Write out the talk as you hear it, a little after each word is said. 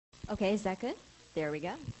Okay, is that good? There we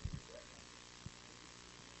go.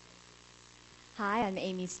 Hi, I'm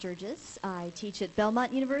Amy Sturgis. I teach at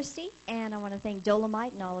Belmont University, and I want to thank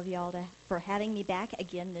Dolomite and all of y'all for having me back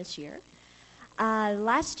again this year.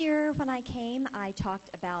 Last year when I came, I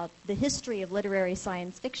talked about the history of literary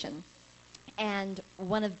science fiction. And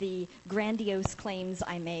one of the grandiose claims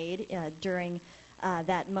I made during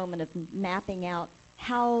that moment of mapping out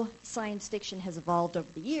how science fiction has evolved over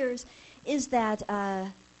the years is that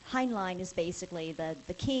Heinlein is basically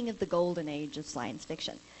the king of the golden age of science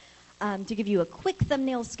fiction. To give you a quick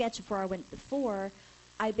thumbnail sketch of where I went before,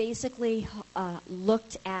 I basically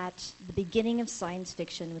looked at the beginning of science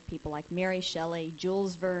fiction with people like Mary Shelley,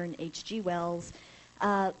 Jules Verne, H.G. Wells,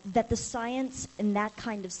 that the science in that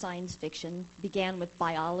kind of science fiction began with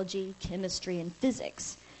biology, chemistry, and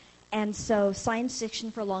physics. And so science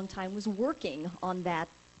fiction for a long time was working on that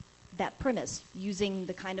premise, using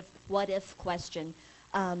the kind of what-if question,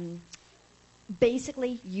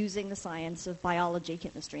 basically using the science of biology,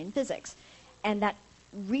 chemistry, and physics. And that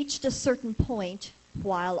reached a certain point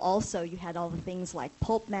while also you had all the things like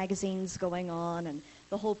pulp magazines going on and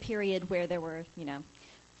the whole period where there were,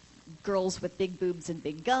 girls with big boobs and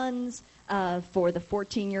big guns for the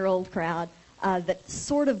 14-year-old crowd that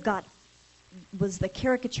sort of was the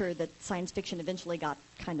caricature that science fiction eventually got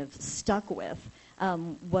kind of stuck with,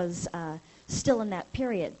 was still in that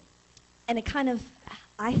period. And it kind of,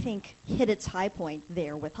 I think, hit its high point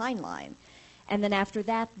there with Heinlein. And then after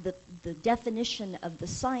that, the definition of the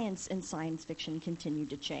science in science fiction continued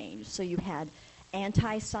to change. So you had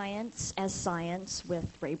anti-science as science with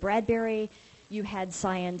Ray Bradbury. You had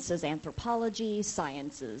science as anthropology,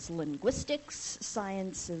 science as linguistics,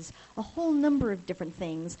 science as a whole number of different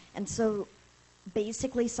things. And so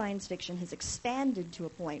basically science fiction has expanded to a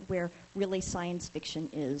point where really science fiction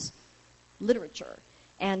is literature.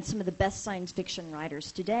 And some of the best science fiction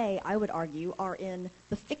writers today, I would argue, are in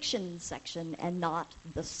the fiction section and not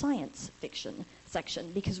the science fiction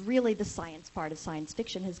section, because really the science part of science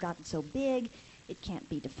fiction has gotten so big it can't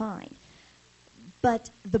be defined.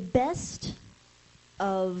 But the best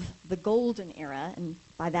of the golden era, and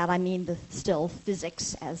by that I mean the still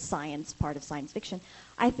physics as science part of science fiction,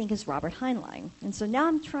 I think is Robert Heinlein. And so now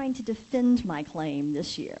I'm trying to defend my claim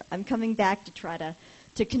this year. I'm coming back to try to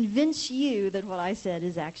convince you that what I said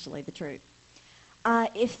is actually the truth.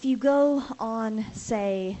 If you go on,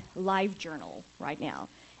 say, LiveJournal right now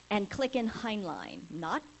and click in Heinlein,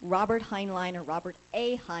 not Robert Heinlein or Robert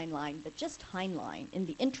A. Heinlein, but just Heinlein in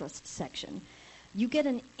the interest section, you get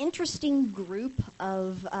an interesting group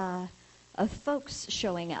of folks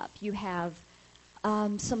showing up. You have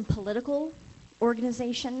some political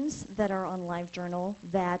organizations that are on LiveJournal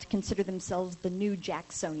that consider themselves the new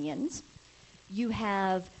Jacksonians. You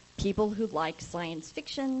have people who like science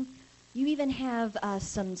fiction. You even have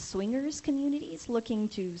some swingers communities looking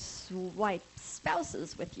to swipe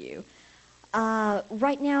spouses with you.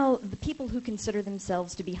 Right now, the people who consider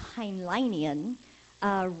themselves to be Heinleinian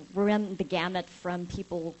run the gamut from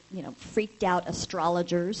people, freaked out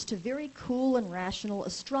astrologers to very cool and rational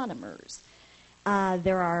astronomers.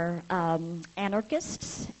 There are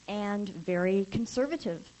anarchists and very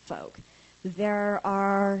conservative folk. There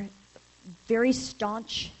are very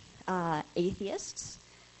staunch atheists,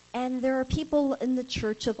 and there are people in the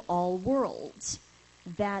Church of All Worlds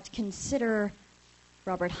that consider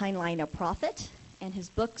Robert Heinlein a prophet and his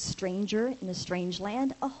book Stranger in a Strange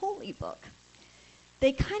Land a holy book.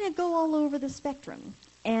 They kind of go all over the spectrum,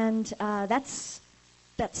 and that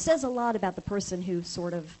says a lot about the person who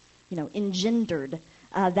sort of, engendered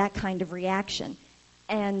that kind of reaction,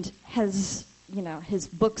 and has, his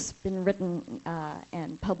book's been written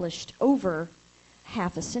and published over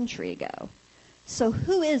half a century ago. So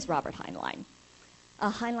who is Robert Heinlein?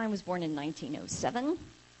 Heinlein was born in 1907.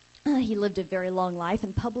 He lived a very long life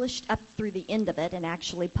and published up through the end of it, and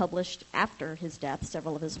actually published after his death.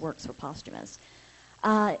 Several of his works were posthumous.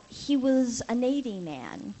 He was a Navy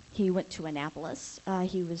man. He went to Annapolis.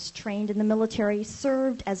 He was trained in the military,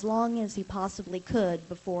 served as long as he possibly could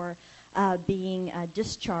before being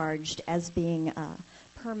discharged as being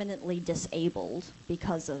permanently disabled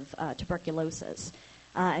because of tuberculosis.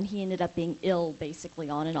 And he ended up being ill basically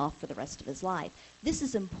on and off for the rest of his life. This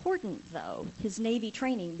is important, though, his Navy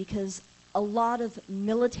training, because a lot of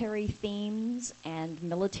military themes and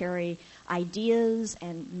military ideas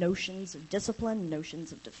and notions of discipline,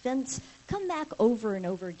 notions of defense, come back over and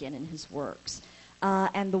over again in his works.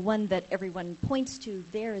 And the one that everyone points to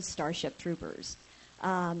there is Starship Troopers,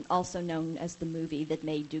 also known as the movie that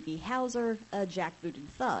made Doogie Howser a jackbooted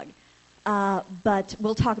thug. But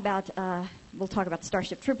we'll talk about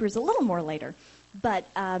Starship Troopers a little more later. But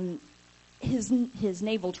his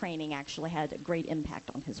naval training actually had a great impact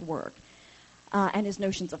on his work. And his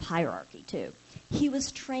notions of hierarchy, too. He was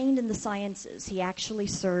trained in the sciences. He actually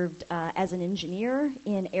served as an engineer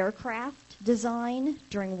in aircraft design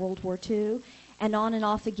during World War II, and on and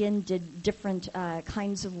off again did different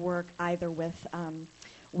kinds of work, either with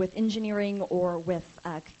engineering or with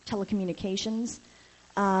telecommunications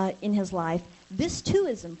in his life. This, too,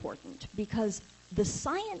 is important because the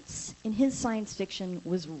science in his science fiction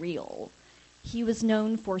was real. He was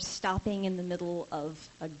known for stopping in the middle of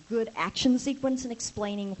a good action sequence and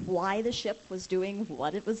explaining why the ship was doing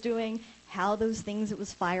what it was doing, how those things it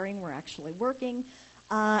was firing were actually working,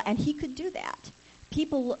 and he could do that.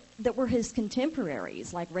 People that were his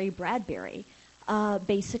contemporaries, like Ray Bradbury,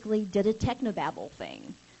 basically did a technobabble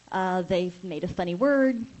thing. They made a funny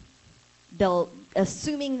word,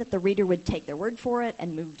 assuming that the reader would take their word for it,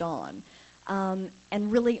 and moved on.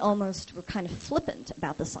 And really almost were kind of flippant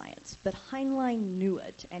about the science. But Heinlein knew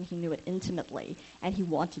it, and he knew it intimately, and he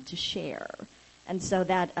wanted to share. And so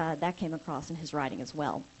that came across in his writing as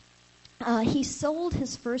well. He sold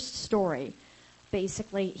his first story.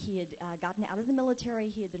 Basically, he had gotten out of the military.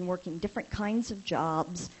 He had been working different kinds of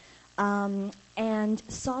jobs, and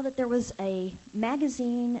saw that there was a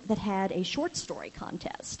magazine that had a short story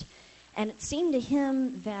contest. And it seemed to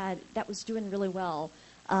him that that was doing really well.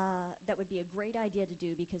 That would be a great idea to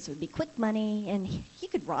do because it would be quick money, and he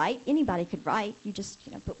could write. Anybody could write. You just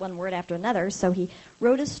put one word after another. So he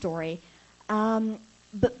wrote a story.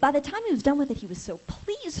 But by the time he was done with it, he was so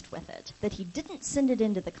pleased with it that he didn't send it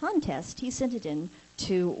into the contest. He sent it in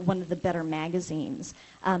to one of the better magazines,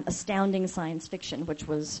 Astounding Science Fiction, which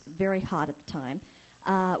was very hot at the time,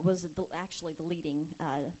 was actually the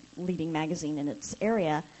leading magazine in its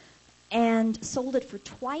area, and sold it for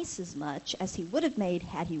twice as much as he would have made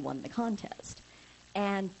had he won the contest.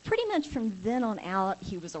 And pretty much from then on out,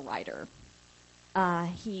 he was a writer.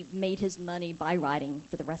 He made his money by writing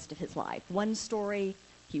for the rest of his life. One story,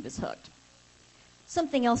 he was hooked.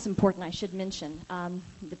 Something else important I should mention,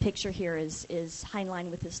 the picture here is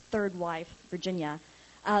Heinlein with his third wife, Virginia.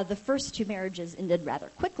 The first two marriages ended rather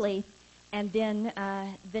quickly, and then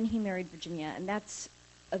he married Virginia, and that's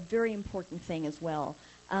a very important thing as well.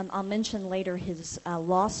 I'll mention later his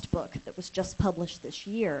Lost book that was just published this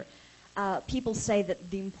year. People say that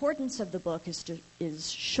the importance of the book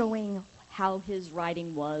is showing how his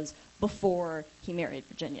writing was before he married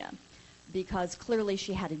Virginia, because clearly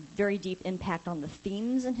she had a very deep impact on the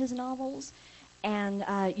themes in his novels, and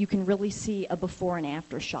you can really see a before and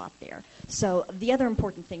after shot there. So the other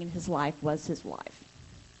important thing in his life was his wife.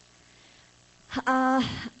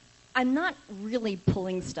 I'm not really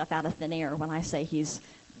pulling stuff out of thin air when I say he's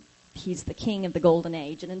the king of the golden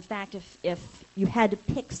age. And in fact, if you had to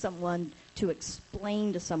pick someone to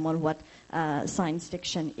explain to someone what science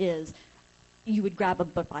fiction is, you would grab a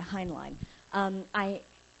book by Heinlein. I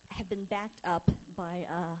have been backed up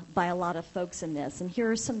by a lot of folks in this, and here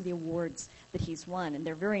are some of the awards that he's won. And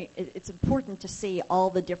it's important to see all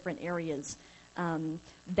the different areas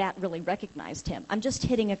that really recognized him. I'm just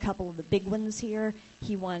hitting a couple of the big ones here.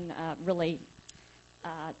 He won really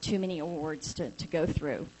too many awards to go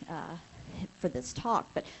through for this talk.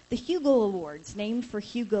 But the Hugo Awards, named for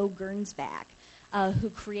Hugo Gernsback,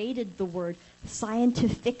 who created the word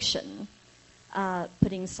scientifiction,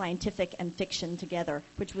 putting scientific and fiction together,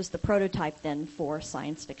 which was the prototype then for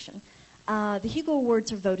science fiction. The Hugo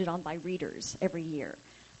Awards are voted on by readers every year.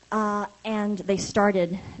 And they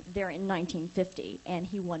started there in 1950, and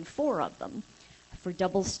he won 4 of them for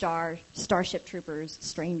Double Star, Starship Troopers,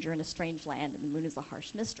 Stranger in a Strange Land, and The Moon is a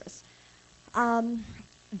Harsh Mistress.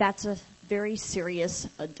 That's a very serious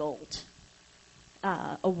adult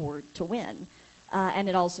award to win. And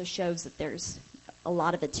it also shows that there's a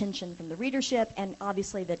lot of attention from the readership, and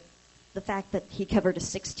obviously that the fact that he covered a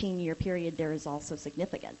 16-year period there is also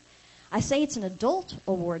significant. I say it's an adult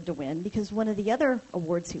award to win because one of the other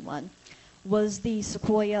awards he won was the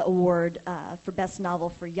Sequoia Award for Best Novel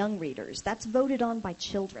for Young Readers. That's voted on by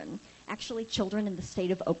children, actually children in the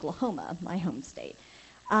state of Oklahoma, my home state.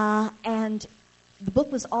 And the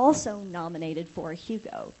book was also nominated for a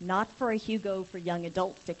Hugo, not for a Hugo for young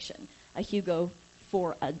adult fiction, a Hugo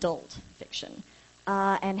for adult fiction.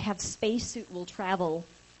 And Have Spacesuit Will Travel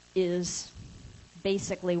is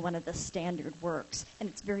basically one of the standard works, and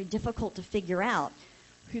it's very difficult to figure out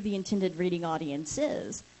who the intended reading audience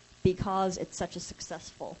is because it's such a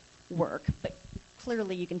successful work. But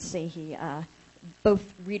clearly you can see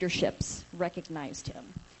both readerships recognized him.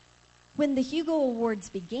 When the Hugo Awards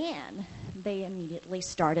began, they immediately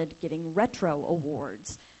started giving retro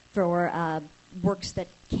awards for works that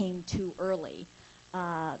came too early.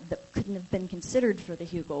 that couldn't have been considered for the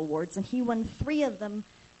Hugo Awards, and he won 3 of them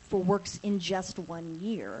for works in just 1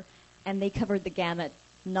 year. And they covered the gamut: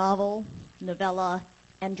 novel, novella,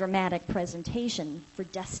 and dramatic presentation for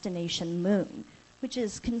Destination Moon, which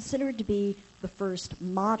is considered to be the first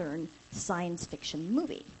modern science fiction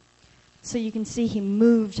movie. So you can see he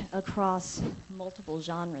moved across multiple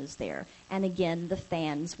genres there. And again, the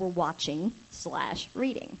fans were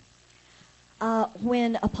watching/reading.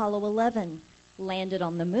 When Apollo 11 landed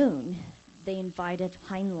on the moon, they invited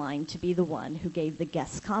Heinlein to be the one who gave the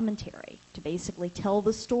guest commentary, to basically tell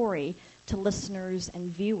the story to listeners and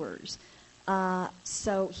viewers.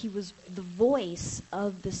 So he was the voice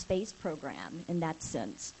of the space program in that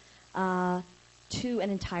sense, to an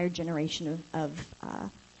entire generation of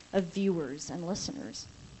viewers and listeners.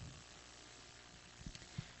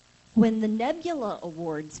 When the Nebula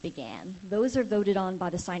Awards began, those are voted on by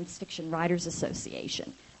the Science Fiction Writers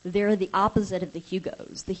Association. They're the opposite of the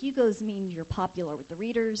Hugos. The Hugos mean you're popular with the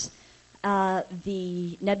readers.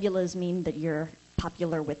 The Nebulas mean that you're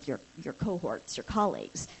popular with your cohorts, your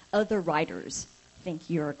colleagues. Other writers think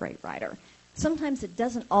you're a great writer. Sometimes it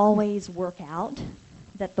doesn't always work out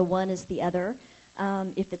that the one is the other.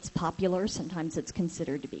 If it's popular, sometimes it's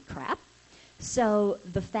considered to be crap. So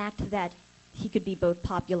the fact that he could be both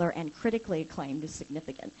popular and critically acclaimed is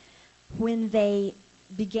significant. When they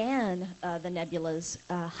began the Nebulas,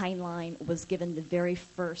 Heinlein was given the very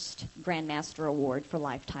first Grandmaster Award for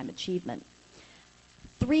Lifetime Achievement.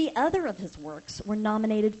 3 other of his works were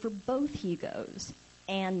nominated for both Hugos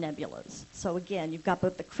and Nebulas. So again, you've got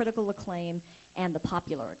both the critical acclaim and the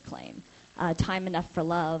popular acclaim. Time Enough for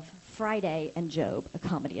Love, Friday, and Job, A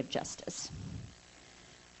Comedy of Justice.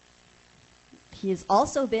 He has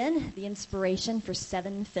also been the inspiration for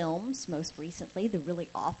 7 films, most recently the really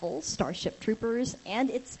awful Starship Troopers and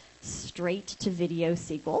its straight-to-video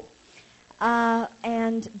sequel.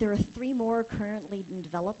 And there are 3 more currently in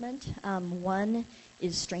development. One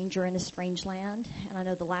is Stranger in a Strange Land, and I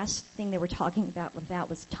know the last thing they were talking about with that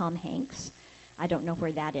was Tom Hanks. I don't know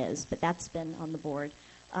where that is, but that's been on the board.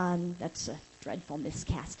 That's a dreadful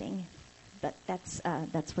miscasting, but that's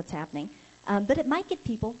what's happening. But it might get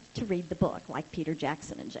people to read the book, like Peter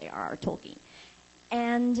Jackson and J.R.R. Tolkien.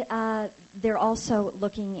 And they're also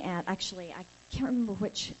looking at, actually, I can't remember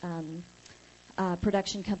which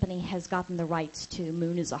production company has gotten the rights to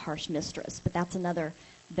Moon is a Harsh Mistress, but that's another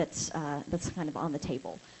that's kind of on the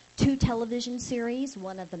table. 2 television series,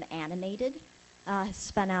 one of them animated,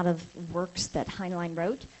 spun out of works that Heinlein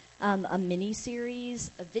wrote, a mini-series,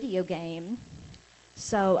 a video game.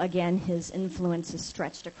 So again, his influence is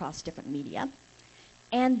stretched across different media.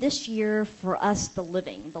 And this year, for us, The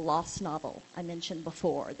Living, the lost novel I mentioned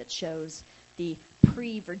before that shows the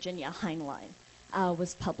pre-Virginia Heinlein,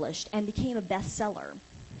 was published and became a bestseller.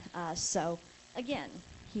 So again,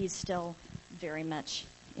 he's still very much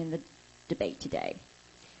in the debate today.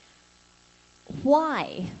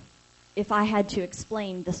 Why, if I had to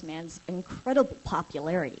explain this man's incredible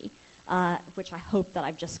popularity, which I hope that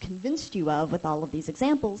I've just convinced you of with all of these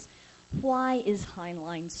examples, why is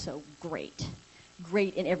Heinlein so great?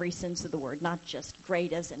 Great in every sense of the word, not just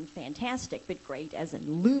great as in fantastic, but great as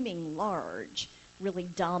in looming large, really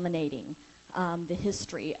dominating the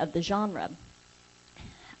history of the genre.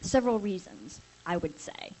 Several reasons, I would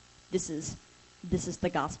say. This is the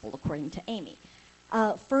gospel according to Amy.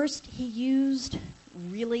 First, he used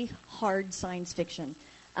really hard science fiction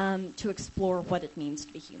to explore what it means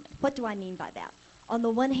to be human. What do I mean by that? On the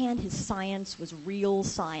one hand, his science was real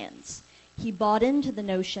science. He bought into the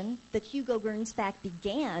notion that Hugo Gernsback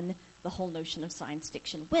began the whole notion of science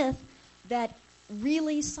fiction with, that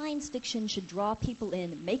really science fiction should draw people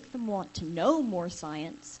in, make them want to know more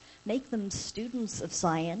science, make them students of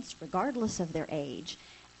science, regardless of their age,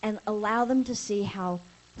 and allow them to see how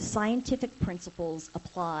scientific principles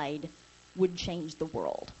applied would change the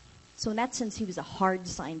world. So in that sense, he was a hard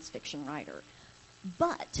science fiction writer.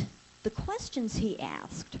 But the questions he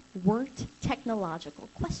asked weren't technological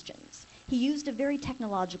questions. He used a very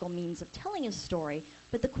technological means of telling his story,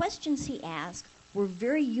 but the questions he asked were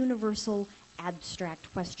very universal,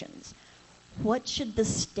 abstract questions. What should the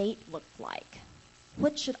state look like?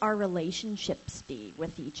 What should our relationships be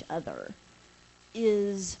with each other?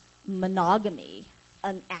 Is monogamy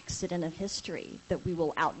an accident of history that we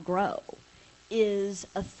will outgrow? Is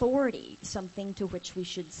authority something to which we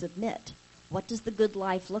should submit? What does the good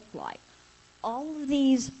life look like? All of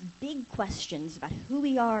these big questions about who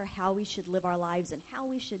we are, how we should live our lives, and how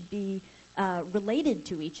we should be related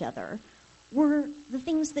to each other were the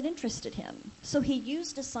things that interested him. So he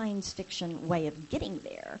used a science fiction way of getting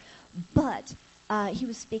there, but he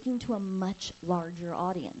was speaking to a much larger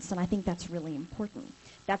audience, and I think that's really important.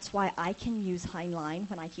 That's why I can use Heinlein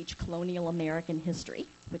when I teach colonial American history,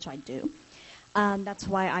 which I do. That's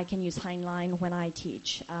why I can use Heinlein when I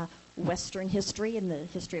teach Western history and the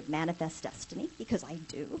history of manifest destiny, because I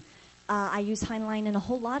do. I use Heinlein in a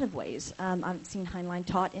whole lot of ways. I've seen Heinlein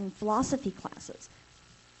taught in philosophy classes.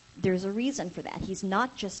 There's a reason for that. He's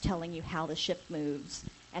not just telling you how the ship moves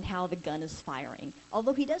and how the gun is firing,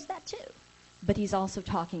 although he does that too. But he's also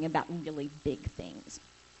talking about really big things.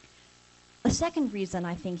 A second reason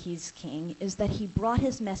I think he's king is that he brought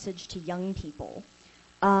his message to young people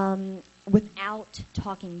without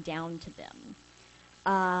talking down to them.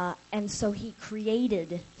 And so he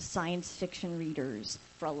created science fiction readers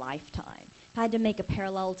for a lifetime. If I had to make a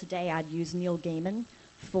parallel today, I'd use Neil Gaiman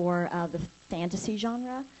for the fantasy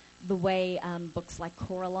genre, the way books like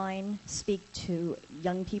Coraline speak to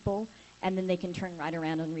young people, and then they can turn right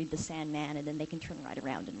around and read The Sandman, and then they can turn right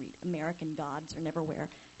around and read American Gods or Neverwhere,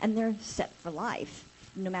 and they're set for life.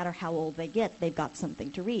 No matter how old they get, they've got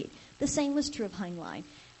something to read. The same was true of Heinlein.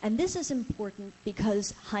 And this is important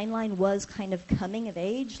because Heinlein was kind of coming of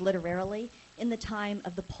age, literarily, in the time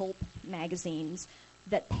of the pulp magazines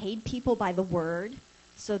that paid people by the word,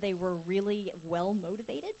 so they were really well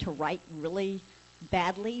motivated to write really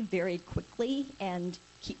badly, very quickly, and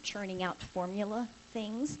keep churning out formula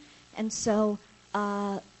things. And so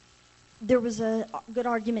there was a good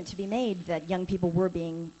argument to be made that young people were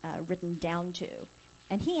being written down to.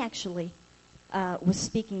 And he actually was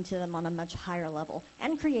speaking to them on a much higher level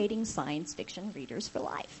and creating science fiction readers for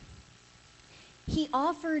life. He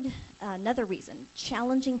offered another reason,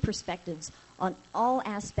 challenging perspectives on all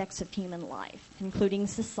aspects of human life, including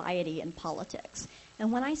society and politics.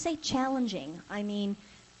 And when I say challenging, I mean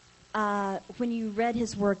when you read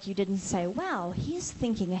his work, you didn't say, wow, he's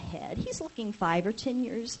thinking ahead. He's looking 5 or 10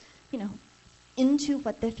 years, into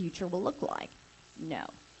what the future will look like. No.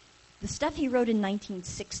 The stuff he wrote in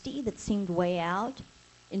 1960 that seemed way out,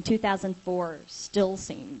 in 2004 still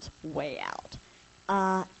seemed way out.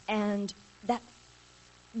 And that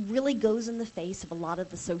really goes in the face of a lot of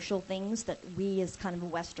the social things that we as kind of a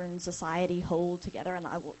Western society hold together, and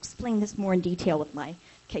I will explain this more in detail with my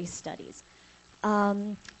case studies.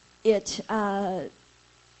 It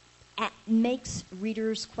makes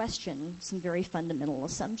readers question some very fundamental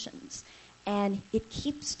assumptions, and it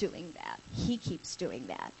keeps doing that. He keeps doing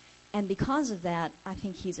that. And because of that, I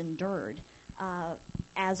think he's endured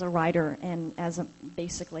as a writer and as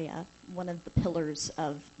basically one of the pillars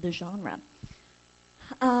of the genre.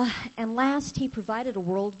 And last, he provided a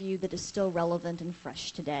worldview that is still relevant and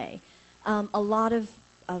fresh today. A lot of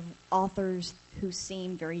authors who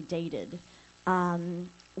seem very dated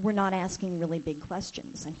were not asking really big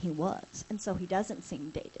questions, and he was. And so he doesn't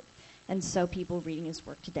seem dated. And so people reading his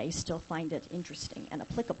work today still find it interesting and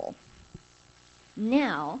applicable.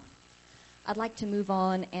 Now, I'd like to move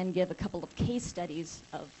on and give a couple of case studies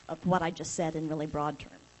of what I just said in really broad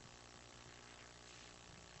terms.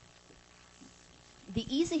 The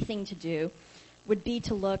easy thing to do would be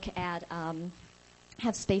to look at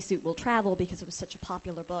Have Spacesuit Will Travel, because it was such a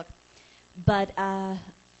popular book. But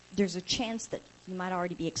there's a chance that you might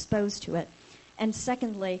already be exposed to it. And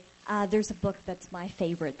secondly, there's a book that's my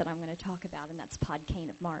favorite that I'm going to talk about, and that's Podkayne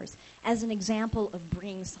of Mars, as an example of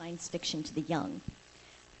bringing science fiction to the young.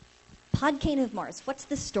 Podkayne of Mars, what's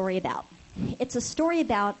this story about? It's a story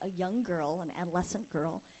about a young girl, an adolescent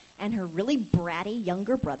girl, and her really bratty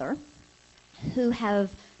younger brother, who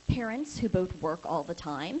have parents who both work all the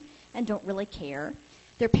time and don't really care.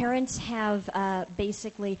 Their parents have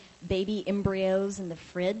basically baby embryos in the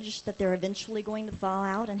fridge that they're eventually going to thaw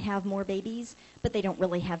out and have more babies, but they don't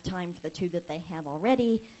really have time for the 2 that they have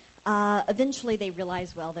already. Eventually they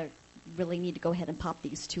realize, well, they really need to go ahead and pop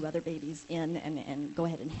these 2 other babies in and go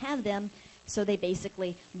ahead and have them. So they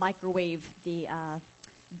basically microwave the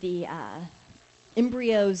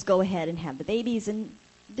embryos, go ahead and have the babies, and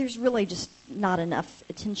there's really just not enough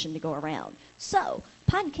attention to go around. So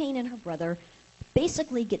Podkayne and her brother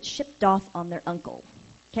basically get shipped off on their uncle.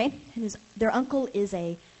 Okay? Their uncle is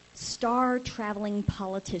a star-traveling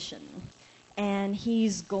politician, and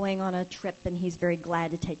he's going on a trip, and he's very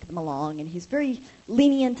glad to take them along, and he's very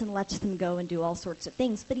lenient and lets them go and do all sorts of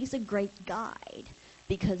things, but he's a great guide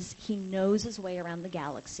because he knows his way around the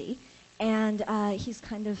galaxy, and he's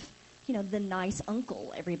kind of, the nice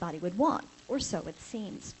uncle everybody would want, or so it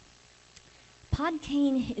seems.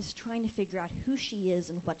 Podkayne is trying to figure out who she is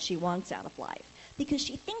and what she wants out of life, because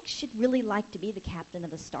she thinks she'd really like to be the captain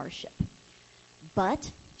of a starship.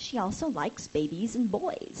 But she also likes babies and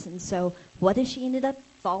boys, and so what if she ended up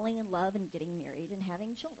falling in love and getting married and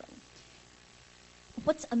having children?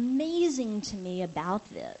 what's amazing to me about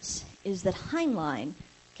this is that Heinlein,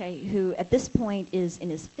 okay, who at this point is in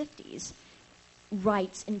his 50s,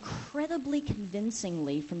 writes incredibly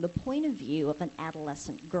convincingly from the point of view of an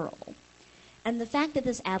adolescent girl. And the fact that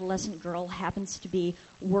this adolescent girl happens to be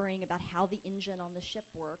worrying about how the engine on the ship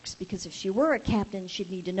works, because if she were a captain,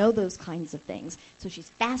 she'd need to know those kinds of things. So she's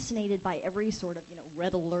fascinated by every sort of,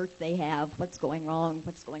 red alert they have, what's going wrong,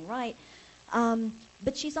 what's going right.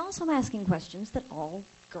 But she's also asking questions that all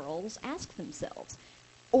girls ask themselves,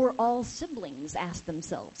 or all siblings ask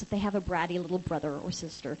themselves if they have a bratty little brother or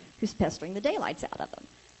sister who's pestering the daylights out of them.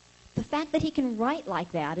 The fact that he can write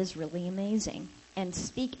like that is really amazing and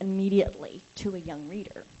speak immediately to a young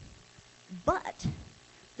reader. But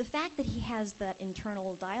the fact that he has that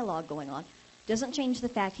internal dialogue going on doesn't change the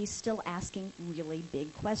fact he's still asking really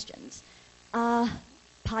big questions.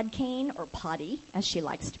 Podkane, or Poddy, as she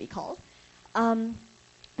likes to be called,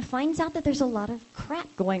 finds out that there's a lot of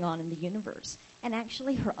crap going on in the universe, and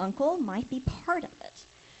actually her uncle might be part of it.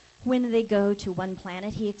 When they go to one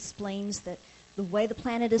planet, he explains that the way the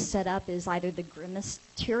planet is set up is either the grimmest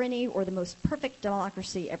tyranny or the most perfect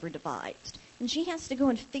democracy ever devised. And she has to go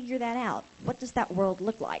and figure that out. What does that world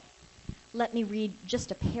look like? Let me read just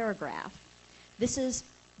a paragraph. This is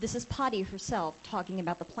Poddy herself talking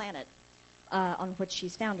about the planet on which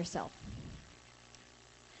she's found herself.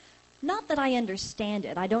 Not that I understand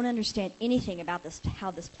it. I don't understand anything about how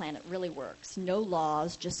this planet really works. No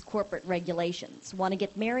laws, just corporate regulations. Want to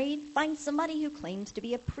get married? Find somebody who claims to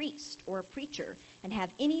be a priest or a preacher and have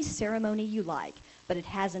any ceremony you like, but it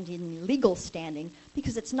hasn't any legal standing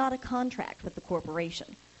because it's not a contract with the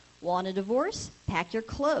corporation. Want a divorce? Pack your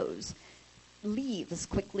clothes. Leave as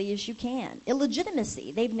quickly as you can.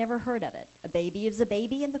 Illegitimacy, they've never heard of it. A baby is a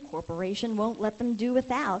baby and the corporation won't let them do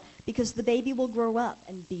without because the baby will grow up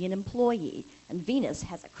and be an employee. And Venus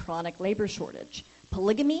has a chronic labor shortage.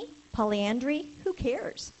 Polygamy, polyandry, who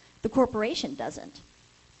cares? The corporation doesn't.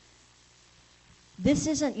 This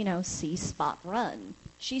isn't, see, spot, run.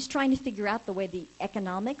 She's trying to figure out the way the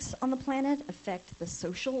economics on the planet affect the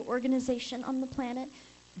social organization on the planet,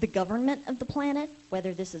 the government of the planet,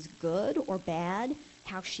 whether this is good or bad,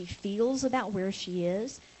 how she feels about where she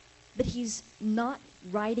is. But he's not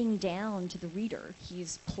writing down to the reader.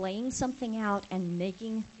 He's playing something out and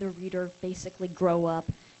making the reader basically grow up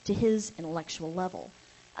to his intellectual level.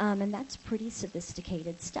 And that's pretty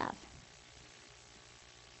sophisticated stuff.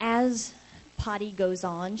 As Poddy goes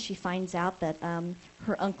on, she finds out that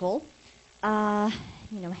her uncle,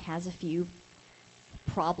 has a few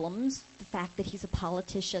problems. The fact that he's a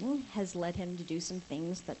politician has led him to do some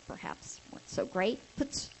things that perhaps weren't so great,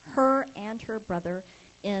 puts her and her brother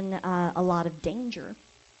in a lot of danger.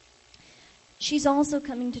 She's also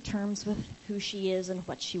coming to terms with who she is and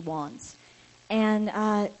what she wants. And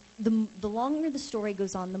the longer the story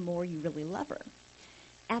goes on, the more you really love her.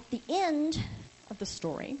 At the end of the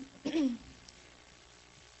story,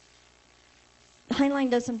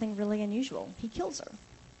 Heinlein does something really unusual. He kills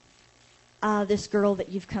her. This girl that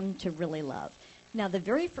you've come to really love. Now, the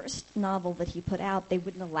very first novel that he put out, they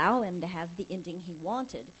wouldn't allow him to have the ending he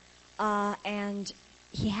wanted, and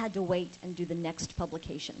he had to wait and do the next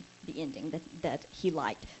publication, the ending that he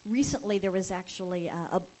liked. Recently, there was actually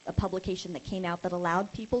a publication that came out that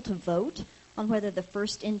allowed people to vote on whether the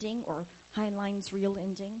first ending or Heinlein's real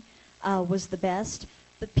ending was the best,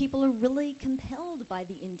 but people are really compelled by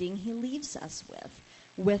the ending he leaves us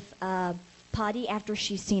with Poddy, after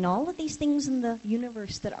she's seen all of these things in the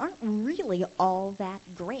universe that aren't really all that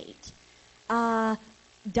great,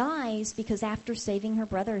 dies because after saving her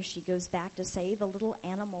brother, she goes back to save a little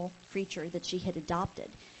animal creature that she had adopted.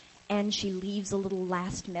 And she leaves a little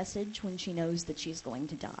last message when she knows that she's going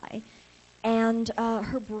to die. And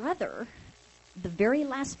her brother, the very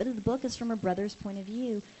last bit of the book is from her brother's point of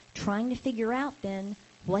view, trying to figure out then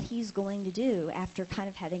what he's going to do after kind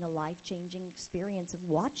of having a life-changing experience of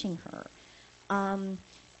watching her.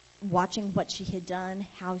 Watching what she had done,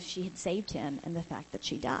 how she had saved him, and the fact that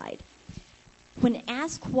she died. When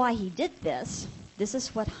asked why he did this, this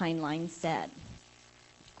is what Heinlein said.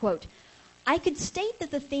 Quote, I could state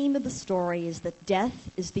that the theme of the story is that death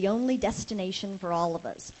is the only destination for all of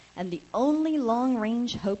us, and the only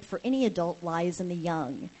long-range hope for any adult lies in the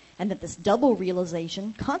young, and that this double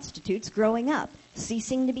realization constitutes growing up,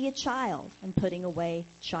 ceasing to be a child, and putting away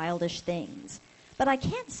childish things. But I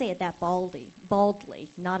can't say it that baldly,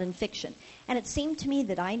 not in fiction. And it seemed to me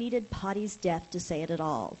that I needed Poddy's death to say it at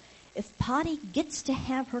all. If Poddy gets to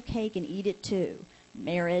have her cake and eat it too,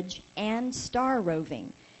 marriage and star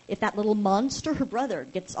roving, if that little monster, her brother,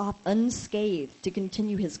 gets off unscathed to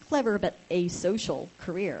continue his clever but asocial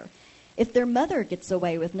career, If their mother gets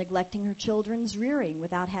away with neglecting her children's rearing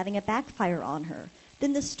without having it backfire on her,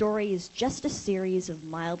 then the story is just a series of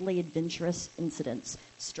mildly adventurous incidents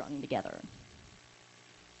strung together.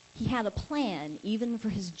 He had a plan even for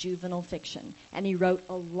his juvenile fiction, and he wrote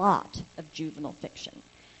a lot of juvenile fiction.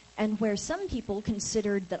 And where some people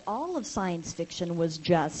considered that all of science fiction was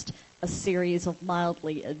just a series of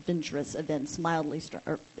mildly adventurous events, mildly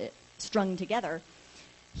strung together,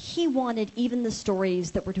 he wanted even the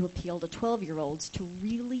stories that were to appeal to 12-year-olds to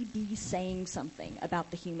really be saying something about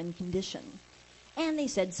the human condition. And they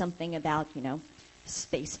said something about,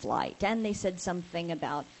 space flight, and they said something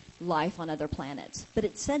about life on other planets. But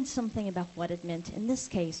it said something about what it meant, in this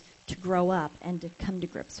case, to grow up and to come to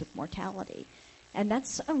grips with mortality. And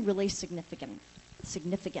that's a really significant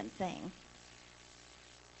thing.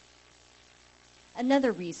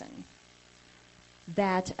 Another reason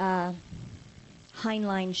that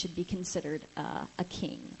Heinlein should be considered a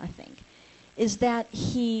king, I think, is that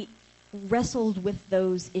he wrestled with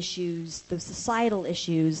those issues, those societal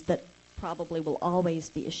issues that probably will always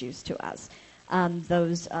be issues to us,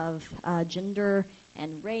 those of gender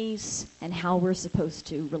and race and how we're supposed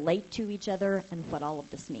to relate to each other and what all of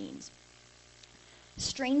this means.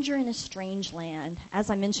 Stranger in a Strange Land, as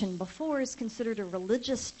I mentioned before, is considered a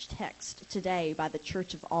religious text today by the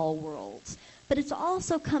Church of All Worlds. But it's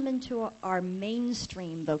also come into our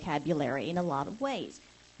mainstream vocabulary in a lot of ways.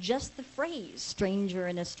 Just the phrase, stranger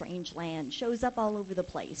in a strange land, shows up all over the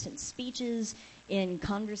place, in speeches, in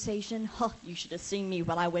conversation. You should have seen me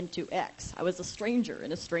when I went to X. I was a stranger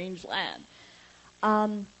in a strange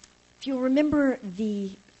land. If you remember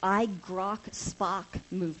the I grok Spock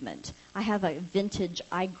movement, I have a vintage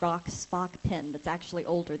I grok Spock pen that's actually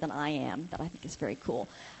older than I am, that I think is very cool.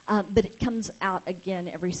 But it comes out again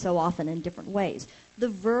every so often in different ways. The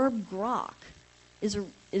verb grok is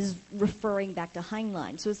referring back to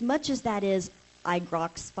Heinlein. So as much as that is I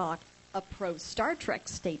grok Spock, a pro-Star Trek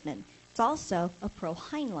statement, it's also a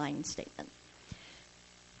pro-Heinlein statement.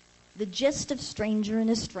 The gist of Stranger in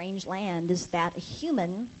a Strange Land is that a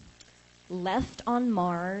human left on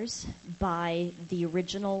Mars by the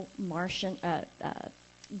original Martian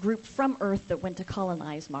group from Earth that went to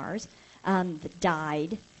colonize Mars, that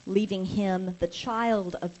died, leaving him, the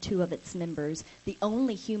child of two of its members, the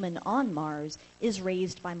only human on Mars, is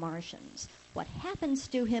raised by Martians. What happens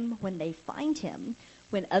to him when they find him,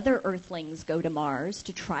 when other Earthlings go to Mars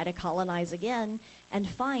to try to colonize again and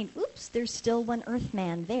find, oops, there's still one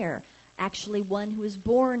Earthman there, actually one who is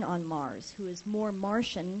born on Mars, who is more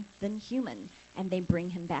Martian than human, and they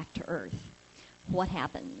bring him back to Earth. What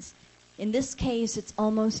happens? In this case, it's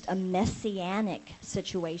almost a messianic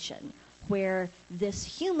situation where this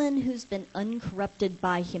human who's been uncorrupted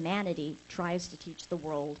by humanity tries to teach the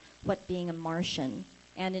world what being a Martian,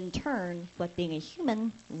 and in turn, what being a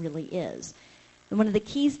human really is. And one of the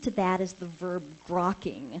keys to that is the verb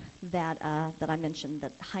grokking that I mentioned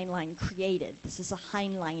that Heinlein created. This is a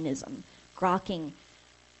Heinleinism, grokking.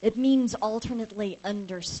 It means alternately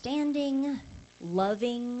understanding,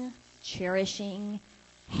 loving, cherishing,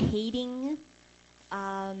 hating,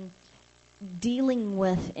 dealing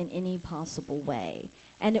with in any possible way.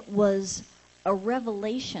 And it was a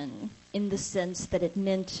revelation in the sense that it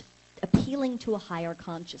meant appealing to a higher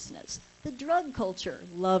consciousness. The drug culture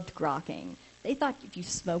loved grokking. They thought if you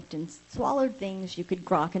smoked and swallowed things, you could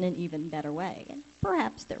grok in an even better way. And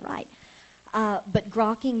perhaps they're right. But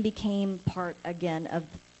grokking became part, again, of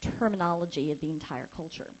the terminology of the entire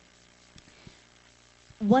culture.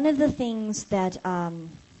 One of the things that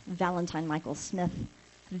Valentine Michael Smith,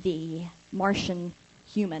 the Martian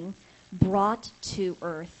human, brought to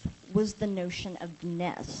Earth was the notion of the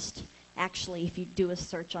nest. Actually, if you do a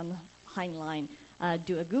search on Heinlein,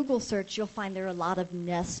 do a Google search, you'll find there are a lot of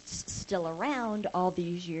nests still around all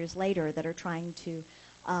these years later that are trying to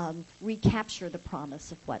recapture the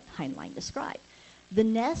promise of what Heinlein described. The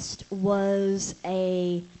nest was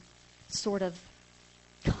a sort of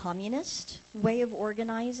communist way of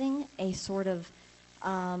organizing, a sort of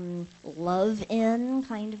love-in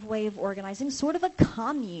kind of way of organizing, sort of a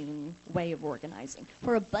commune way of organizing,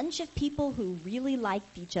 for a bunch of people who really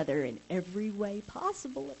liked each other in every way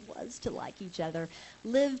possible it was to like each other,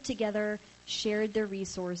 lived together, shared their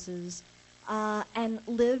resources, and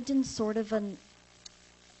lived in sort of an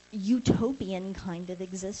utopian kind of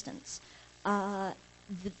existence.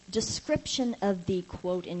 The description of the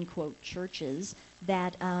quote-unquote churches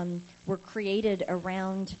that were created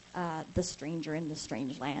around the stranger in the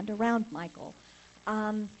strange land, around Michael,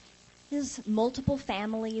 is multiple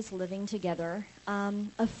families living together,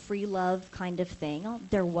 a free love kind of thing.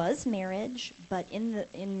 There was marriage, but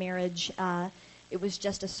in marriage, it was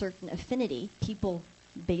just a certain affinity. People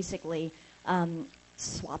basically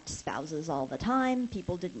swapped spouses all the time.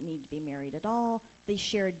 People didn't need to be married at all. They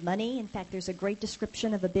shared money. In fact, there's a great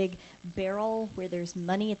description of a big barrel where there's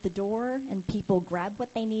money at the door, and people grab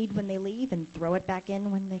what they need when they leave and throw it back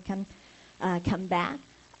in when they come back.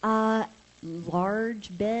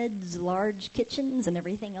 Large beds, large kitchens, and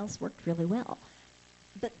everything else worked really well.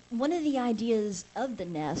 But one of the ideas of the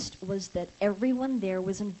nest was that everyone there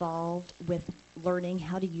was involved with learning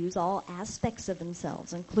how to use all aspects of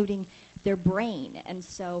themselves, including their brain. And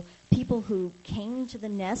so people who came to the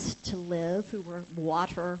nest to live, who were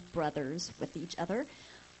water brothers with each other,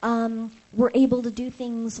 were able to do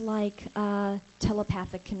things like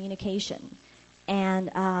telepathic communication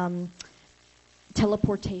and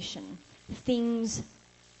teleportation, things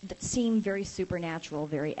that seem very supernatural,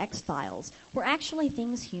 very X-Files, were actually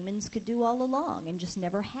things humans could do all along and just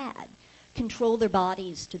never had. Control their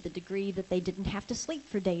bodies to the degree that they didn't have to sleep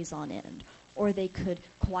for days on end, or they could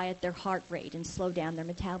quiet their heart rate and slow down their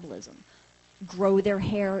metabolism. Grow their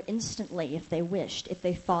hair instantly if they wished, if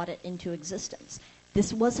they thought it into existence.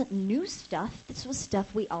 This wasn't new stuff. This was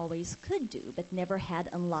stuff we always could do, but never had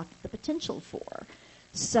unlocked the potential for.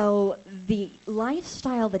 So the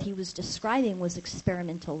lifestyle that he was describing was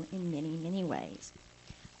experimental in many, many ways.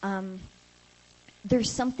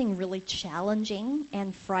 There's something really challenging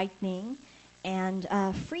and frightening and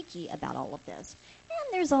freaky about all of this.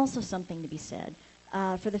 And there's also something to be said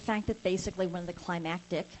for the fact that basically one of the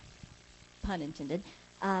climactic, pun intended,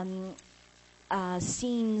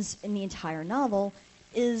 scenes in the entire novel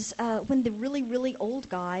is when the really, really old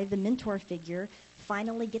guy, the mentor figure,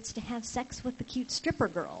 finally gets to have sex with the cute stripper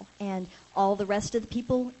girl, and all the rest of the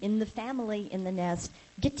people in the family in the nest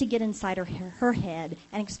get to get inside her head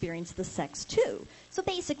and experience the sex too. So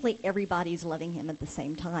basically everybody's loving him at the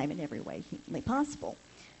same time in every way humanly possible,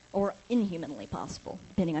 or inhumanly possible,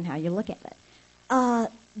 depending on how you look at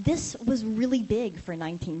it. This was really big for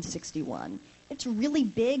 1961. It's really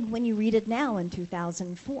big when you read it now in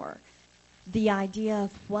 2004. The idea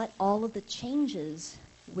of what all of the changes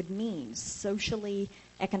would mean socially,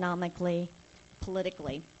 economically,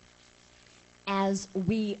 politically, as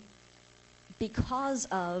we, because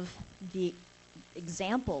of the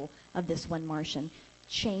example of this one Martian,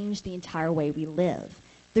 change the entire way we live.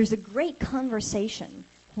 There's a great conversation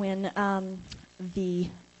when the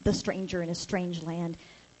stranger in a strange land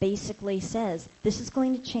basically says, this is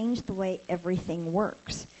going to change the way everything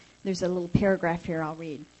works. There's a little paragraph here I'll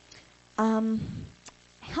read.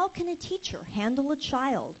 How can a teacher handle a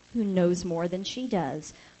child who knows more than she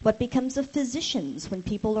does? What becomes of physicians when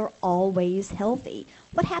people are always healthy?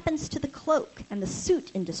 What happens to the cloak and the suit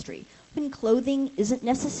industry when clothing isn't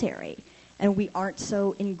necessary and we aren't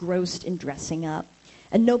so engrossed in dressing up?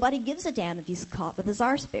 And nobody gives a damn if he's caught with his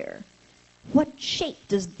arse bare. What shape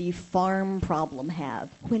does the farm problem have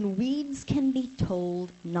when weeds can be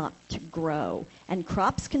told not to grow and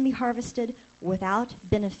crops can be harvested without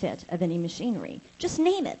benefit of any machinery? Just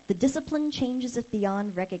name it. The discipline changes it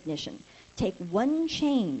beyond recognition. Take one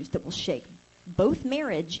change that will shake both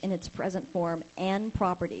marriage in its present form and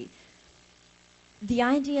property. The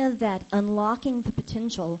idea that unlocking the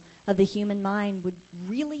potential of the human mind would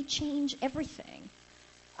really change everything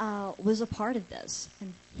was a part of this,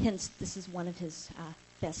 and hence this is one of his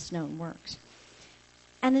best-known works.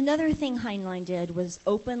 And another thing Heinlein did was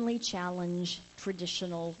openly challenge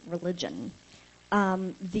traditional religion.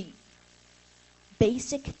 The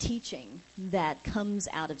basic teaching that comes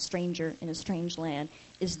out of Stranger in a Strange Land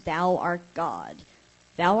is thou art God.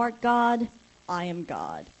 Thou art God, I am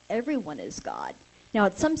God. Everyone is God. Now,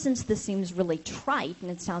 in some sense, this seems really trite, and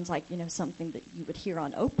it sounds like, something that you would hear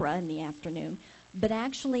on Oprah in the afternoon, but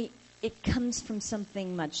actually it comes from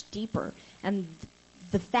something much deeper. And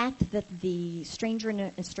the fact that the Stranger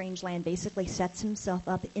in a Strange Land basically sets himself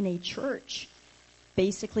up in a church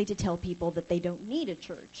basically to tell people that they don't need a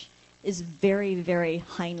church is very, very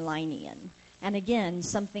Heinleinian. And again,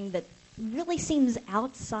 something that really seems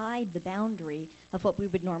outside the boundary of what we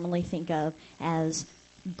would normally think of as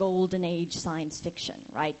golden age science fiction,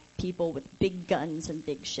 right? People with big guns and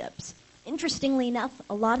big ships. Interestingly enough,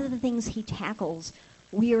 a lot of the things he tackles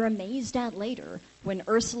we are amazed at later when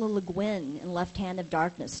Ursula Le Guin in Left Hand of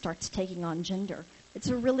Darkness starts taking on gender. It's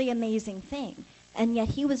a really amazing thing. And yet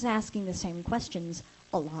he was asking the same questions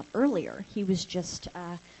a lot earlier. He was just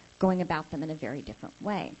going about them in a very different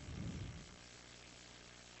way.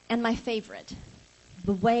 And my favorite,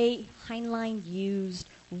 the way Heinlein used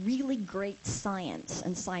really great science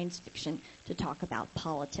and science fiction to talk about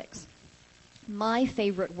politics. My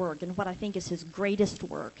favorite work, and what I think is his greatest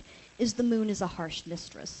work, is The Moon is a Harsh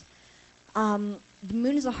Mistress. The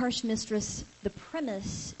Moon is a Harsh Mistress, the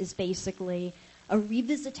premise is basically a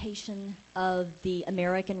revisitation of the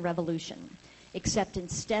American Revolution, except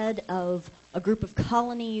instead of a group of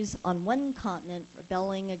colonies on one continent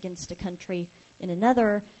rebelling against a country in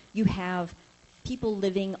another, you have people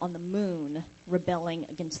living on the moon rebelling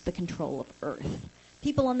against the control of Earth.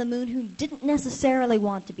 People on the moon who didn't necessarily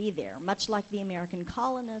want to be there, much like the American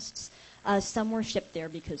colonists. Some were shipped there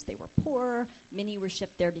because they were poor. Many were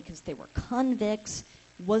shipped there because they were convicts.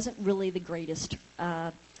 Wasn't really the greatest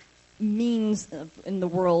means in the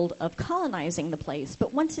world of colonizing the place.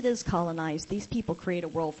 But once it is colonized, these people create a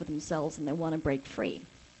world for themselves and they want to break free.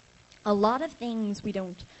 A lot of things we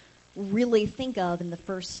don't really think of in the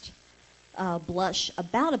first blush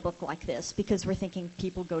about a book like this, because we're thinking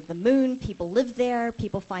people go to the moon, people live there,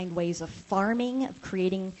 people find ways of farming, of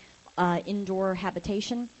creating indoor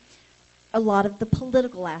habitation. A lot of the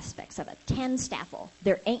political aspects of it. Tanstaffel,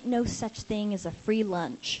 there ain't no such thing as a free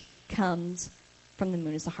lunch, comes from the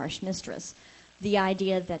moon as a harsh mistress. The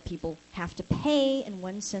idea that people have to pay in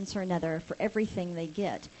one sense or another for everything they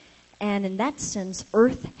get. And in that sense,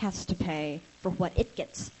 Earth has to pay for what it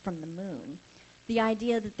gets from the moon. The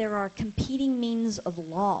idea that there are competing means of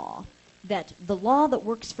law, that the law that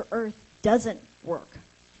works for Earth doesn't work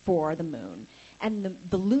for the moon. And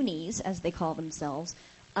the loonies, as they call themselves,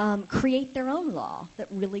 create their own law that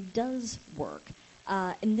really does work.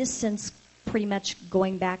 In this sense, pretty much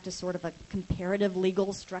going back to sort of a comparative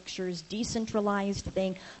legal structures, decentralized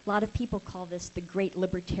thing. A lot of people call this the great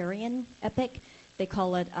libertarian epic. They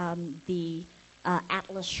call it the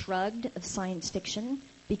Atlas Shrugged of science fiction,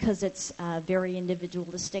 because it's very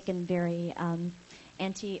individualistic and very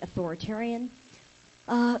anti-authoritarian.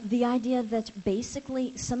 The idea that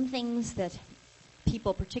basically some things that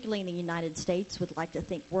people, particularly in the United States, would like to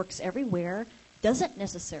think works everywhere, doesn't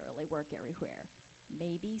necessarily work everywhere.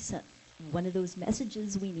 Maybe one of those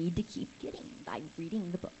messages we need to keep getting by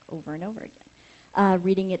reading the book over and over again,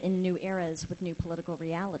 reading it in new eras with new political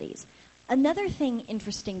realities. Another thing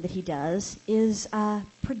interesting that he does is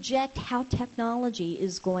project how technology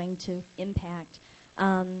is going to impact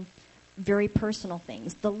very personal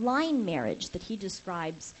things. The line marriage that he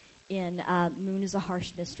describes in Moon is a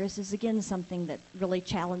Harsh Mistress is again something that really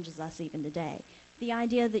challenges us even today. The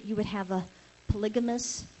idea that you would have a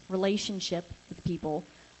polygamous relationship with people,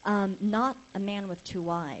 not a man with 2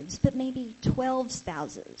 wives, but maybe 12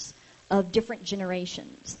 spouses of different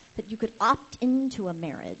generations, that you could opt into a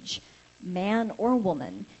marriage, man or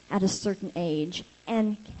woman, at a certain age,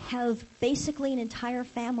 and have basically an entire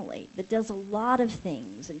family that does a lot of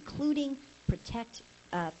things, including protect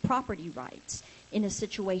property rights in a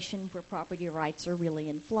situation where property rights are really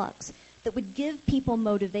in flux, that would give people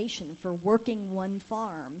motivation for working one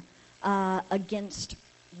farm against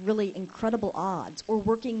really incredible odds, or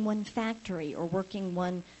working one factory, or working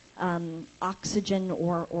one oxygen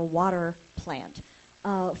or water plant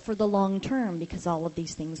for the long term, because all of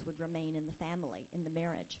these things would remain in the family, in the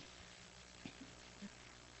marriage.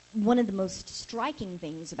 One of the most striking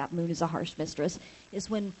things about Moon is a Harsh Mistress is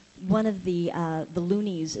when one of the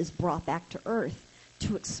loonies is brought back to Earth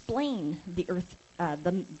to explain the Earth,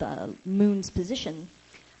 the Moon's position.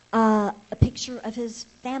 A picture of his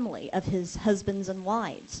family, of his husbands and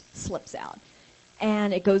wives, slips out,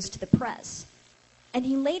 and it goes to the press. And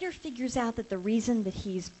he later figures out that the reason that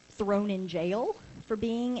he's thrown in jail for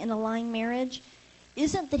being in a lying marriage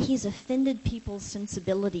isn't that he's offended people's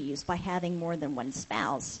sensibilities by having more than one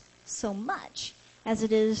spouse so much as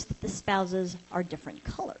it is that the spouses are different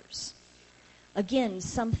colors. Again,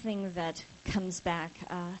 something that comes back,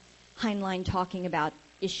 Heinlein talking about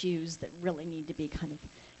issues that really need to be kind of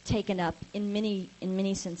taken up in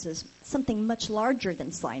many senses, something much larger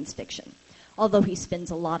than science fiction, although he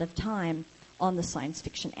spends a lot of time on the science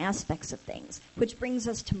fiction aspects of things, which brings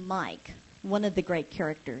us to Mike, one of the great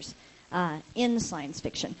characters in science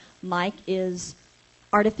fiction. Mike is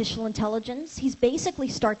artificial intelligence. He basically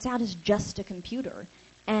starts out as just a computer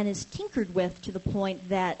and is tinkered with to the point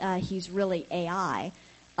that he's really AI.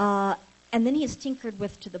 And then he is tinkered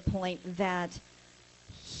with to the point that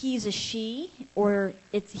he's a she, or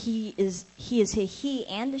he is a he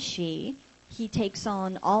and a she. He takes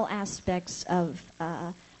on all aspects of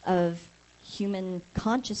human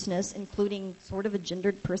consciousness, including sort of a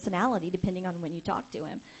gendered personality, depending on when you talk to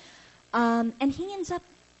him. And he ends up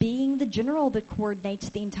being the general that coordinates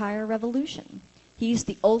the entire revolution. He's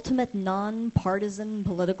the ultimate non-partisan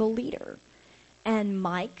political leader. And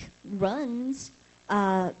Mike runs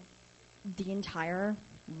the entire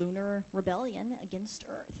lunar rebellion against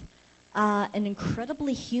Earth. An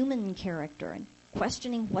incredibly human character, and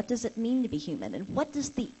questioning what does it mean to be human, and what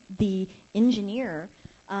does the engineer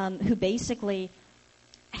who basically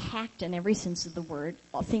attacked in every sense of the word,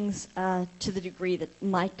 things to the degree that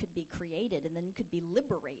might could be created and then could be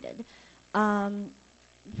liberated.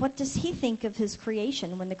 What does he think of his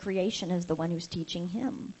creation when the creation is the one who's teaching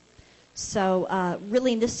him? So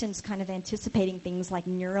really in this sense kind of anticipating things like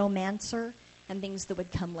neuromancer and things that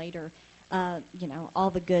would come later. All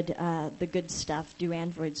the good stuff, do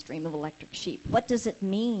androids dream of electric sheep? What does it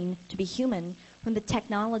mean to be human when the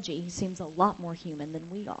technology seems a lot more human than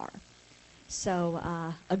we are? So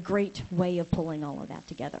a great way of pulling all of that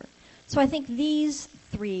together. So I think these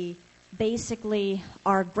three basically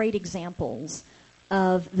are great examples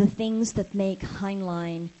of the things that make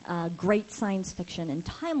Heinlein great science fiction and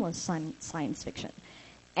timeless science fiction,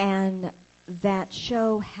 and that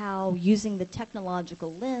show how using the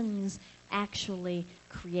technological lens actually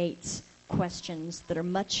creates questions that are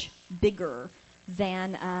much bigger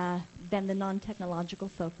than the non-technological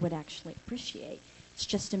folk would actually appreciate. It's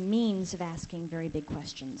just a means of asking very big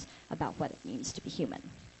questions about what it means to be human.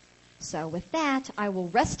 So with that, I will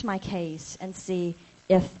rest my case and see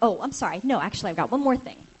if... Oh, I'm sorry. No, actually, I've got one more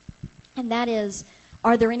thing. And that is,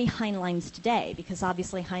 are there any Heinleins today? Because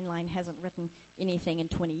obviously Heinlein hasn't written anything in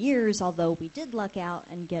 20 years, although we did luck out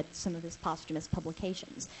and get some of his posthumous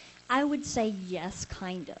publications. I would say yes,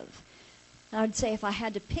 kind of. I would say if I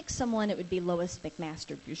had to pick someone, it would be Lois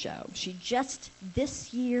McMaster Bugeaud. She just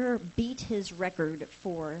this year beat his record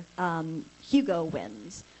for Hugo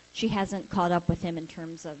wins. She hasn't caught up with him in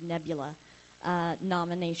terms of Nebula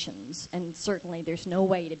nominations, and certainly there's no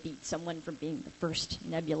way to beat someone for being the first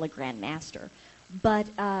Nebula Grand Master. But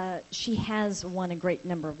she has won a great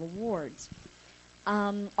number of awards.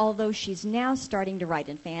 Although she's now starting to write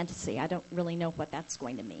in fantasy. I don't really know what that's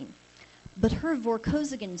going to mean. But her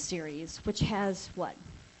Vorkosigan series, which has,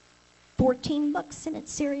 14 books in its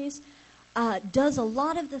series, does a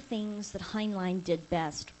lot of the things that Heinlein did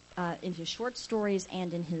best in his short stories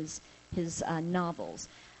and in his novels.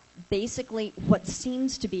 Basically, what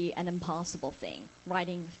seems to be an impossible thing,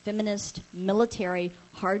 writing feminist, military,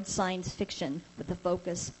 hard science fiction with a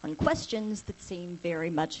focus on questions that seem very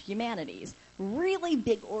much humanities. Really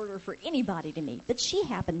big order for anybody to meet, but she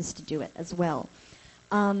happens to do it as well.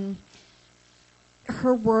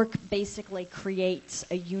 Her work basically creates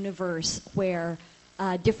a universe where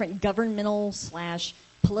different governmental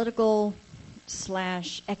 / political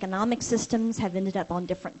 / economic systems have ended up on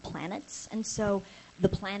different planets, and so the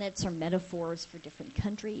planets are metaphors for different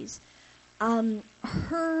countries.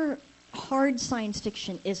 Her hard science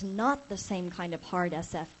fiction is not the same kind of hard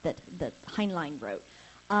SF that Heinlein wrote.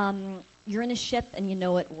 You're in a ship and you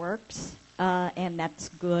know it works, and that's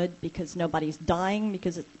good because nobody's dying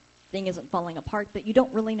because the thing isn't falling apart, but you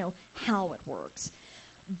don't really know how it works.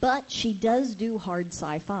 But she does do hard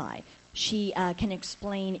sci-fi. She can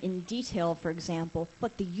explain in detail, for example,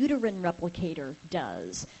 what the uterine replicator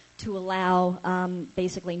does to allow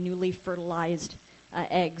basically newly fertilized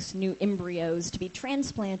eggs, new embryos, to be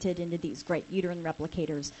transplanted into these great uterine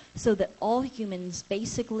replicators so that all humans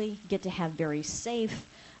basically get to have very safe,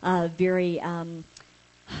 very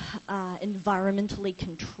environmentally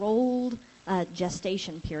controlled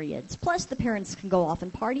gestation periods. Plus, the parents can go off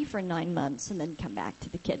and party for 9 months and then come back to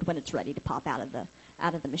the kid when it's ready to pop out of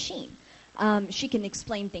the machine. She can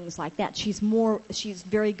explain things like that. She's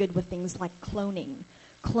very good with things like cloning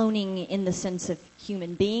in the sense of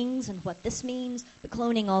human beings and what this means, but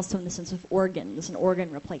cloning also in the sense of organs and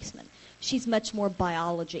organ replacement. She's much more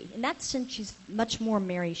biology. In that sense, she's much more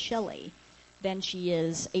Mary Shelley than she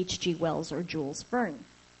is H.G. Wells or Jules Verne.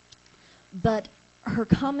 But her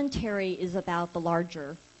commentary is about the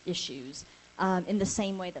larger issues in the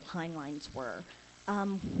same way that Heinlein's were.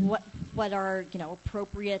 What are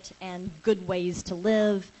appropriate and good ways to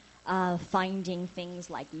live, finding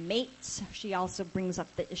things like mates. She also brings up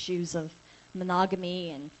the issues of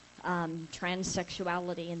monogamy and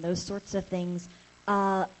transsexuality and those sorts of things,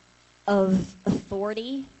 of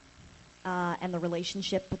authority and the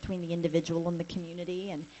relationship between the individual and the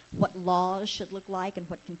community, and what laws should look like and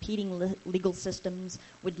what competing legal systems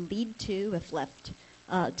would lead to if left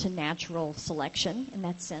to natural selection in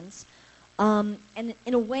that sense. And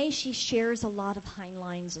in a way, she shares a lot of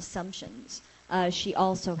Heinlein's assumptions. She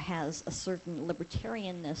also has a certain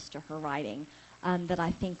libertarianness to her writing that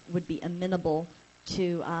I think would be amenable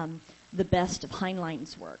to the best of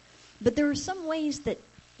Heinlein's work. But there are some ways that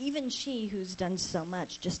even she, who's done so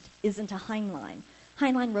much, just isn't a Heinlein.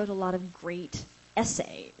 Heinlein wrote a lot of great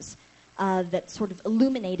essays that sort of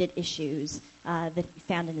illuminated issues that he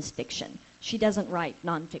found in his fiction. She doesn't write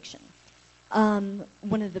nonfiction.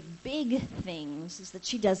 One of the big things is that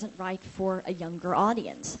she doesn't write for a younger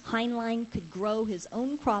audience. Heinlein could grow his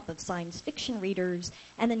own crop of science fiction readers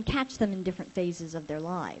and then catch them in different phases of their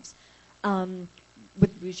lives.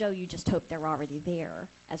 With Rougeau, you just hope they're already there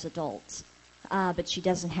as adults. But she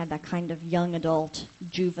doesn't have that kind of young adult,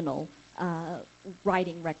 juvenile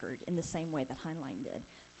writing record in the same way that Heinlein did.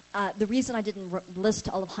 The reason I didn't list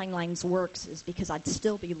all of Heinlein's works is because I'd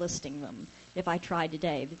still be listing them if I tried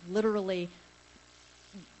today. Literally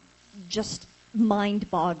just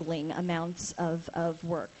mind-boggling amounts of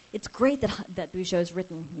work. It's great that Rougeau's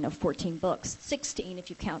written 14 books, 16 if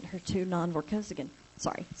you count her two non-works again.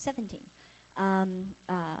 Sorry, 17.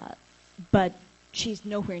 But she's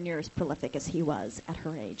nowhere near as prolific as he was at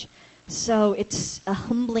her age. So it's a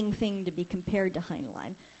humbling thing to be compared to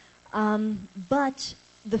Heinlein. But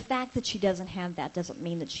the fact that she doesn't have that doesn't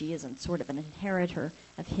mean that she isn't sort of an inheritor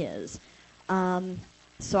of his.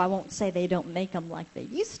 So I won't say they don't make them like they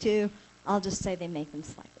used to. I'll just say they make them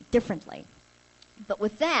slightly differently. But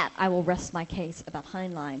with that, I will rest my case about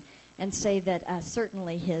Heinlein and say that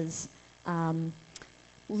certainly his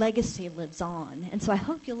legacy lives on. And so I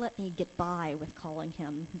hope you'll let me get by with calling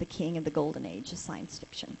him the king of the golden age of science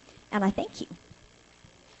fiction. And I thank you.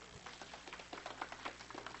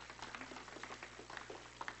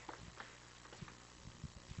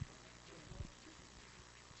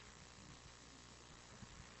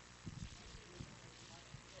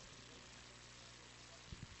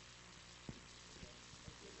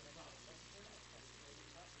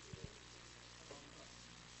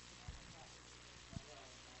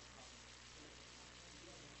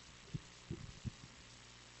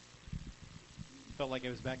 Felt like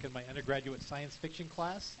I was back in my undergraduate science fiction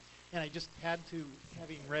class, and I just had to,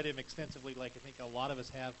 having read him extensively, like I think a lot of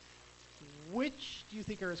us have, which do you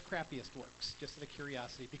think are his crappiest works? Just out of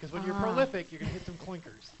curiosity, because when you're prolific, you're going to hit some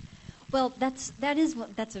clinkers. Well, that's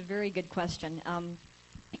a very good question.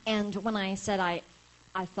 And when I said I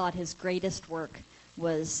thought his greatest work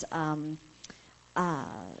was Moon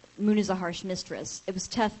is a Harsh Mistress, it was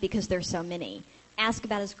tough because there's so many. Ask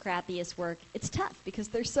about his crappiest work, it's tough because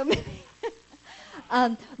there's so many.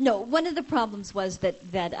 No, one of the problems was that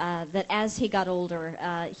as he got older,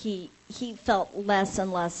 he felt less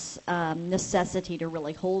and less necessity to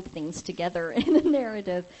really hold things together in a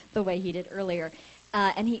narrative the way he did earlier.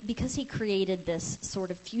 And because he created this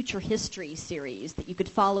sort of future history series that you could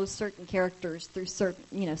follow certain characters through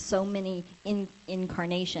certain, so many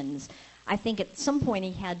incarnations, I think at some point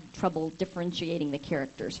he had trouble differentiating the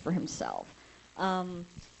characters for himself.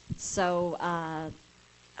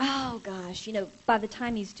 Oh gosh, by the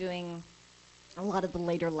time he's doing a lot of the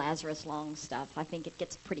later Lazarus Long stuff, I think it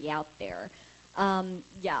gets pretty out there.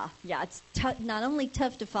 It's not only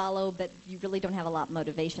tough to follow, but you really don't have a lot of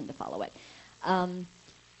motivation to follow it.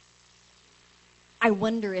 I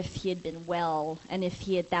wonder if he had been well, and if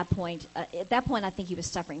he at that point I think he was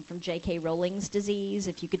suffering from J.K. Rowling's disease,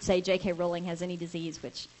 if you could say J.K. Rowling has any disease,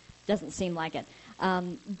 which doesn't seem like it.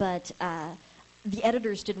 But the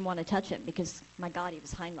editors didn't want to touch him because, my God, he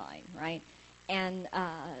was Heinlein, right? And,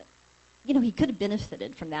 he could have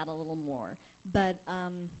benefited from that a little more. But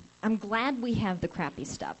I'm glad we have the crappy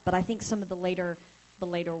stuff. But I think some of the later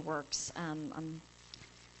works,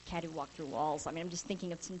 Cat Who Walked Through Walls, I'm just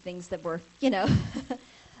thinking of some things that were,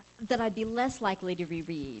 that I'd be less likely to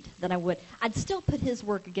reread than I would. I'd still put his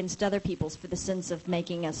work against other people's for the sense of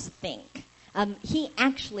making us think. He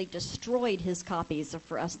actually destroyed his copies of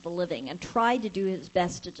For Us the Living and tried to do his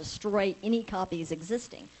best to destroy any copies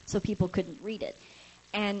existing so people couldn't read it.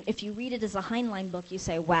 And if you read it as a Heinlein book, you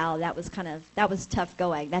say, wow, that was tough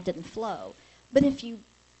going. That didn't flow. But if you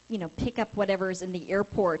pick up whatever's in the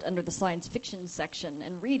airport under the science fiction section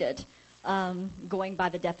and read it, going by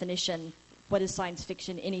the definition, what is science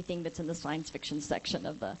fiction? Anything that's in the science fiction section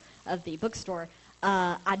of the bookstore.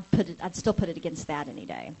 I'd still put it against that any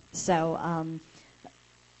day. So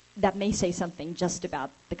that may say something just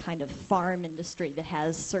about the kind of farm industry that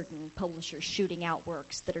has certain publishers shooting out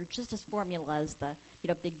works that are just as formula as the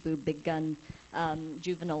big boob, big gun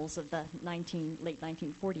juveniles of the late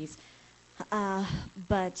 1940s.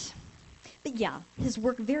 But yeah, his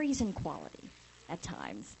work varies in quality at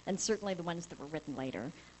times, and certainly the ones that were written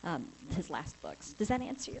later, his last books. Does that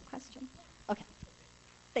answer your question? Okay.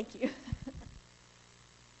 Thank you.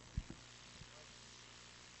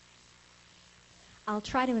 I'll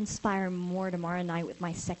try to inspire more tomorrow night with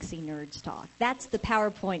my sexy nerds talk. That's the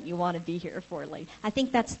PowerPoint you want to be here for, Lee. I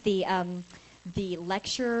think that's the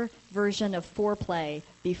lecture version of foreplay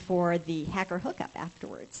before the hacker hookup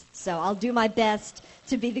afterwards. So I'll do my best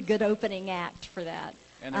to be the good opening act for that.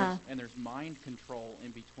 And there's mind control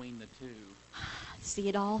in between the two. See,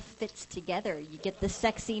 it all fits together. You get the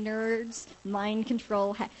sexy nerds, mind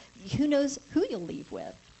control. Who knows who you'll leave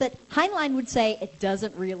with? But Heinlein would say it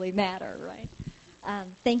doesn't really matter, right?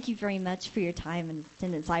 Thank you very much for your time and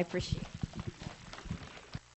attendance. I appreciate it.